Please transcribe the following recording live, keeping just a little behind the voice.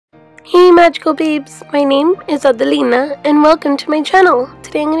Hey magical babes, my name is Adelina and welcome to my channel.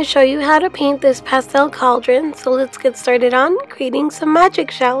 Today I'm going to show you how to paint this pastel cauldron, so let's get started on creating some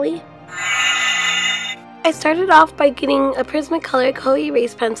magic, shall we? I started off by getting a Prismacolor Kohl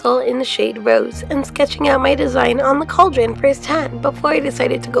erase pencil in the shade Rose and sketching out my design on the cauldron firsthand before I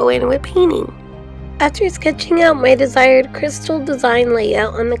decided to go in with painting. After sketching out my desired crystal design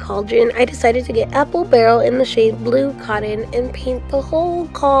layout on the cauldron, I decided to get Apple Barrel in the shade Blue Cotton and paint the whole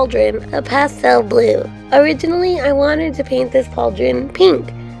cauldron a pastel blue. Originally, I wanted to paint this cauldron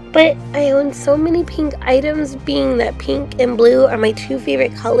pink, but I own so many pink items, being that pink and blue are my two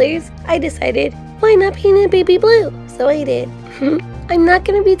favorite colors. I decided, why not paint it baby blue? So I did. I'm not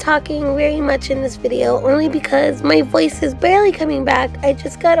going to be talking very much in this video, only because my voice is barely coming back. I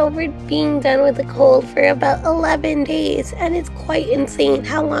just got over being done with the cold for about 11 days, and it's quite insane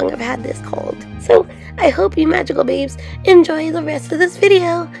how long I've had this cold. So I hope you magical babes enjoy the rest of this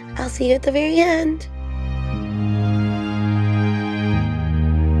video. I'll see you at the very end.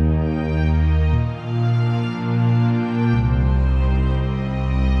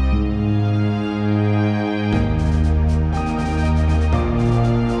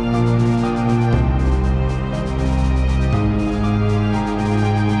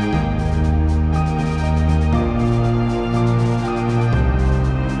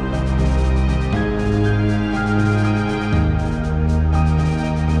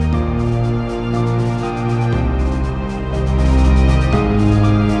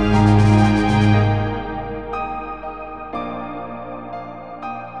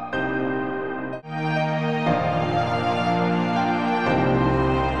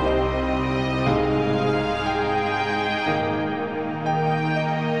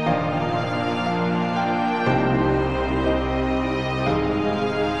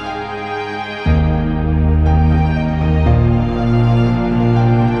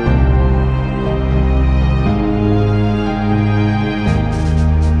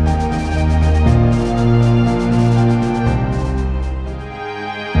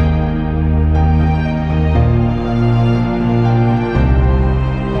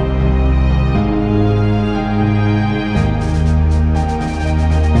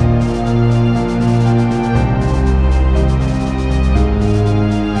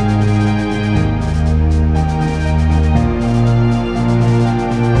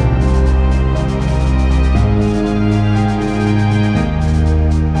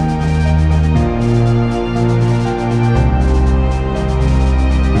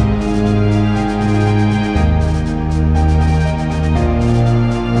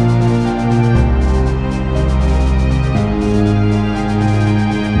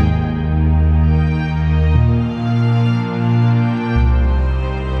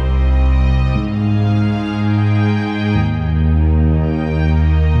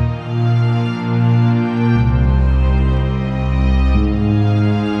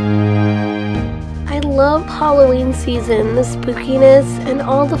 Halloween season, the spookiness and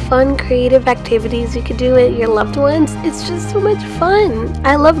all the fun creative activities you could do with your loved ones. It's just so much fun.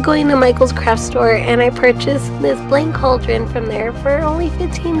 I love going to Michael's craft store, and I purchased this blank cauldron from there for only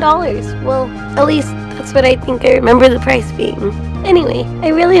 $15. Well, at least that's what I think I remember the price being. Anyway, I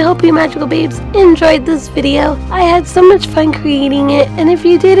really hope you magical babes enjoyed this video. I had so much fun creating it, and if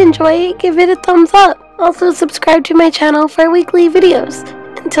you did enjoy it, give it a thumbs up. Also subscribe to my channel for weekly videos.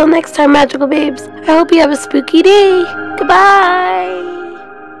 Until next time, magical babes, I hope you have a spooky day. Goodbye!